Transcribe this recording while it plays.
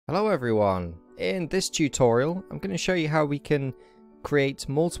Hello everyone! In this tutorial I'm going to show you how we can create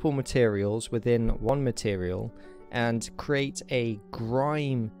multiple materials within one material and create a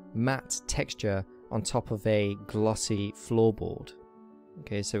grime matte texture on top of a glossy floorboard.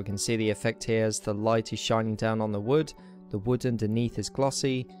 Okay, so we can see the effect here as the light is shining down on the wood underneath is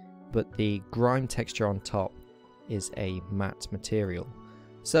glossy, but the grime texture on top is a matte material.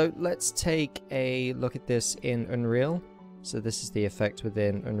 So let's take a look at this in Unreal. So this is the effect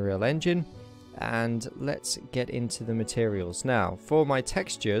within Unreal Engine, and let's get into the materials. Now for my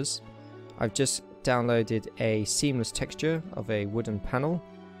textures, I've just downloaded a seamless texture of a wooden panel.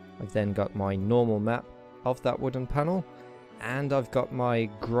 I've then got my normal map of that wooden panel, and I've got my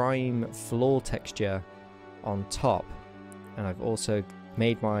grime floor texture on top, and I've also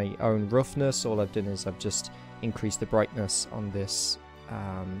made my own roughness. All I've done is I've just increased the brightness on this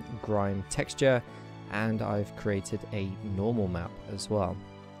grime texture, and I've created a normal map as well.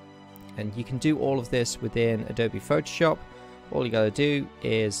 And you can do all of this within Adobe Photoshop. All you gotta do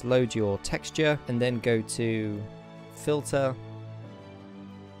is load your texture and then go to Filter,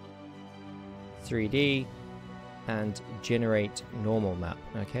 3D, and Generate Normal Map.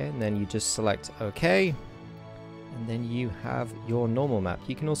 Okay, and then you just select OK, and then you have your normal map.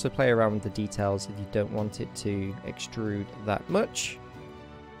 You can also play around with the details if you don't want it to extrude that much.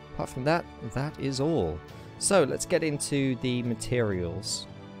 Apart from that, that is all. So let's get into the materials.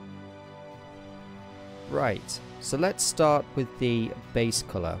 Right, so let's start with the base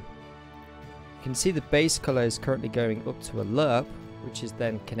color. You can see the base color is currently going up to a lerp, which is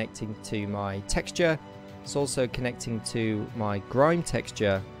then connecting to my texture. It's also connecting to my grime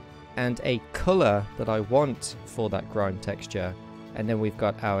texture and a color that I want for that grime texture. And then we've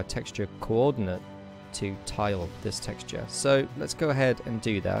got our texture coordinate to tile this texture. So let's go ahead and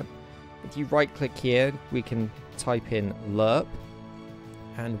do that. If you right click here, we can type in lerp,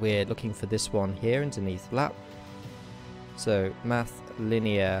 and we're looking for this one here underneath lap. So math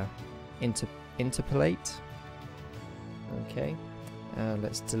linear interpolate. Okay, and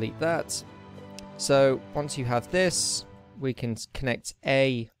let's delete that. So once you have this, we can connect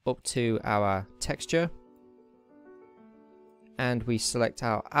A up to our texture, and we select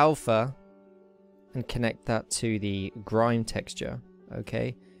our alpha and connect that to the grime texture.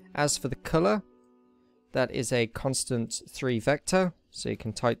 Okay, as for the color, that is a constant 3 vector, so you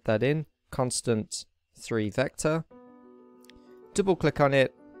can type that in, constant 3 vector. Double click on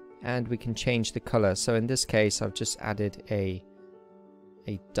it and we can change the color. So in this case I've just added a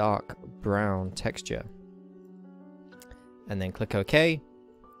dark brown texture, and then click OK,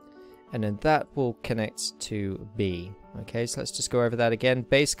 and then that will connect to B. Okay, so let's just go over that again.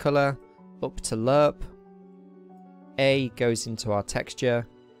 Base color up to lerp, A goes into our texture,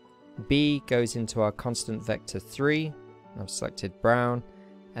 B goes into our constant vector 3, I've selected brown,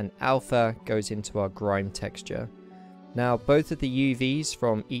 and alpha goes into our grime texture. Now both of the UVs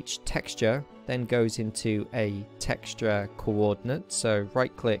from each texture then goes into a texture coordinate, so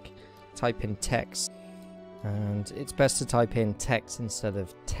right click, type in text, and it's best to type in text instead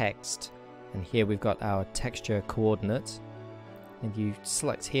of text, and here we've got our texture coordinate. If you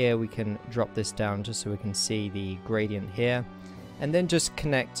select here, we can drop this down just so we can see the gradient here, and then just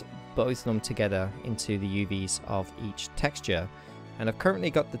connect both of them together into the UVs of each texture. And I've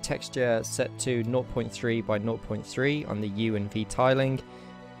currently got the texture set to 0.3 by 0.3 on the U and V tiling.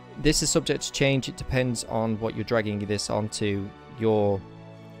 This is subject to change. It depends on what you're dragging this onto. Your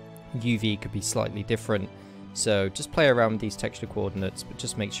UV could be slightly different, so just play around with these texture coordinates, but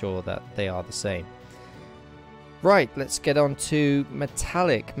just make sure that they are the same. Right, let's get on to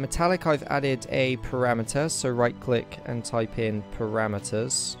metallic. Metallic, I've added a parameter, so right click and type in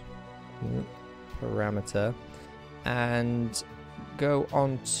parameters, parameter, and go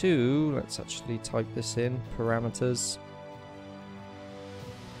on to, let's actually type this in, parameters,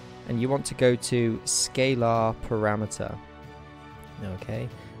 and you want to go to scalar parameter. Okay,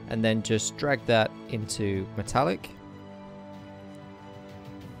 and then just drag that into metallic.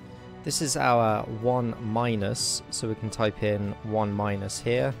 This is our 1 minus, so we can type in 1 minus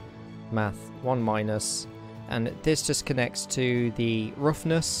here, math 1 minus, and this just connects to the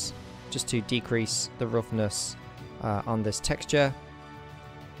roughness, just to decrease the roughness on this texture.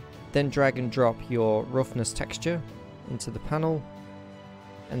 Then drag and drop your roughness texture into the panel,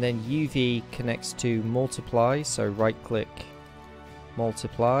 and then UV connects to multiply, so right click,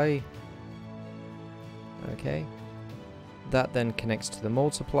 multiply. Okay, that then connects to the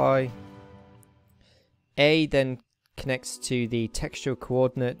multiply. A then connects to the texture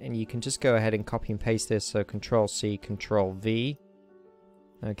coordinate, and you can just go ahead and copy and paste this, so Control C, Control V.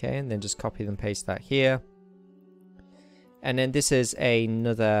 Okay, and then just copy and paste that here. And then this is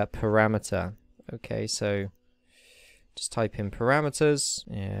another parameter. Okay, so just type in parameters,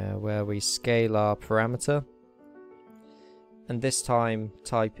 where we scale our parameter. And this time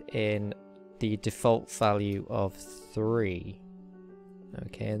type in the default value of 3.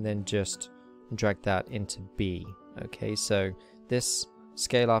 Okay, and then just drag that into B. Okay, so this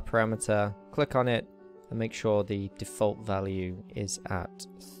scalar parameter, click on it and make sure the default value is at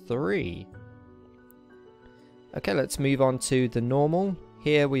 3. Okay, let's move on to the normal.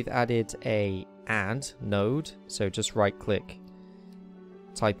 Here we've added a add node, so just right click,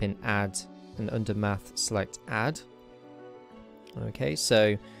 type in add, and under math select add. Okay,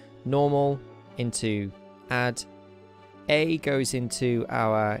 so normal into add. A goes into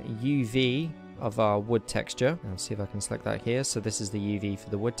our UV of our wood texture. I'll see if I can select that here. So this is the UV for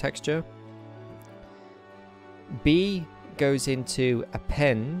the wood texture. B goes into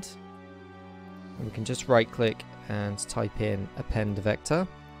append. And we can just right click and type in append vector.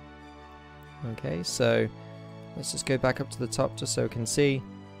 Okay, so let's just go back up to the top just so we can see.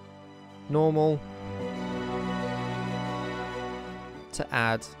 Normal to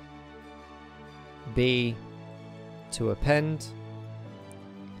add, B to append,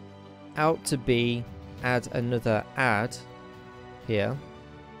 out to B, add another add here.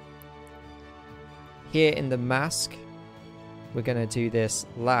 Here in the mask, we're going to do this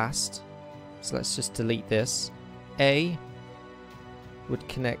last, so let's just delete this. A would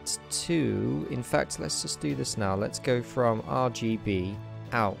connect to, in fact, let's just do this now. Let's go from RGB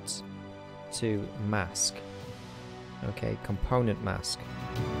out to mask. Okay, component mask.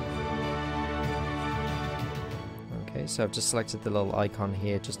 Okay, so I've just selected the little icon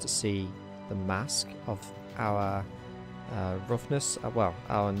here just to see the mask of our roughness, well,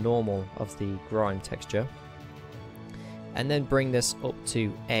 our normal of the grime texture. And then bring this up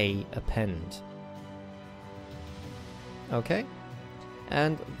to A append. Okay,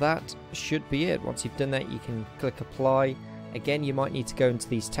 and that should be it. Once you've done that, you can click apply. Again, you might need to go into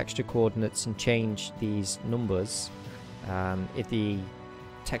these texture coordinates and change these numbers. If the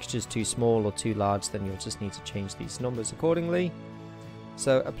texture's too small or too large, then you'll just need to change these numbers accordingly.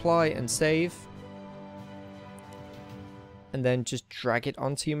 So apply and save, and then just drag it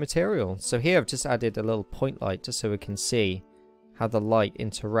onto your material. So here I've just added a little point light just so we can see how the light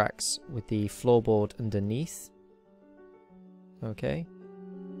interacts with the floorboard underneath. Okay,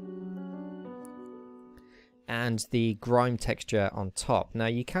 and the grime texture on top. Now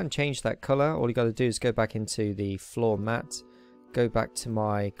you can change that color. All you got to do is go back into the floor matte, go back to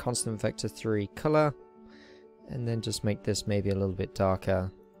my constant vector 3 color, and then just make this maybe a little bit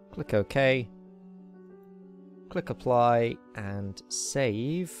darker. Click OK, click apply and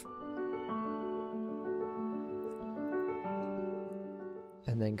save,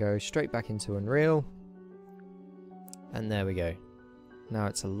 and then go straight back into Unreal, and there we go. Now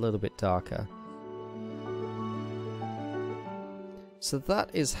it's a little bit darker. So that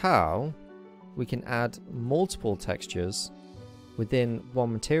is how we can add multiple textures within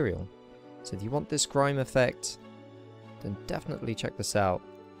one material. So if you want this grime effect, then definitely check this out.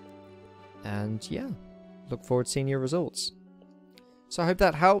 And yeah, look forward to seeing your results. So I hope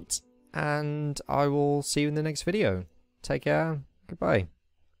that helped, and I will see you in the next video. Take care. Goodbye.